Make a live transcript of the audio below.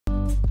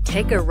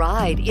Take a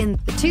ride in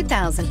the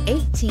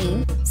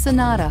 2018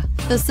 Sonata.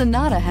 The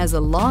Sonata has a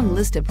long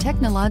list of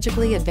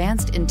technologically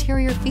advanced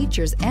interior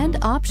features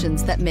and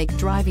options that make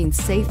driving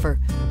safer,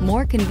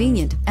 more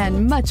convenient,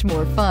 and much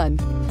more fun.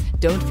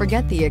 Don't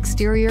forget the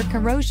exterior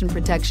corrosion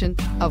protection,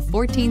 a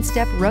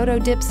 14-step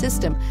roto-dip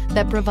system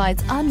that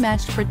provides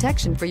unmatched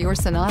protection for your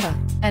Sonata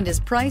and is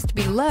priced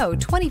below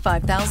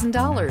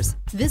 $25,000.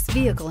 This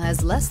vehicle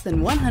has less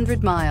than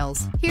 100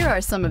 miles. Here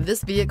are some of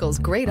this vehicle's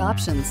great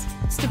options: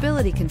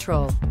 stability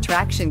control,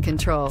 traction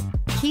control,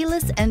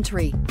 keyless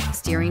entry,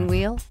 steering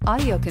wheel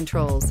audio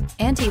controls,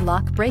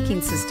 anti-lock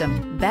braking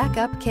system,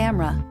 backup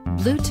camera,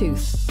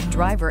 Bluetooth,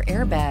 driver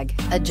airbag,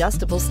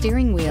 adjustable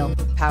steering wheel,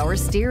 power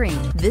steering.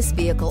 This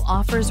vehicle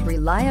offers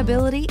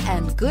reliability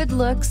and good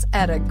looks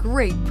at a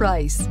great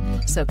price.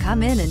 So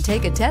come in and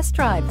take a test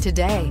drive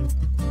today.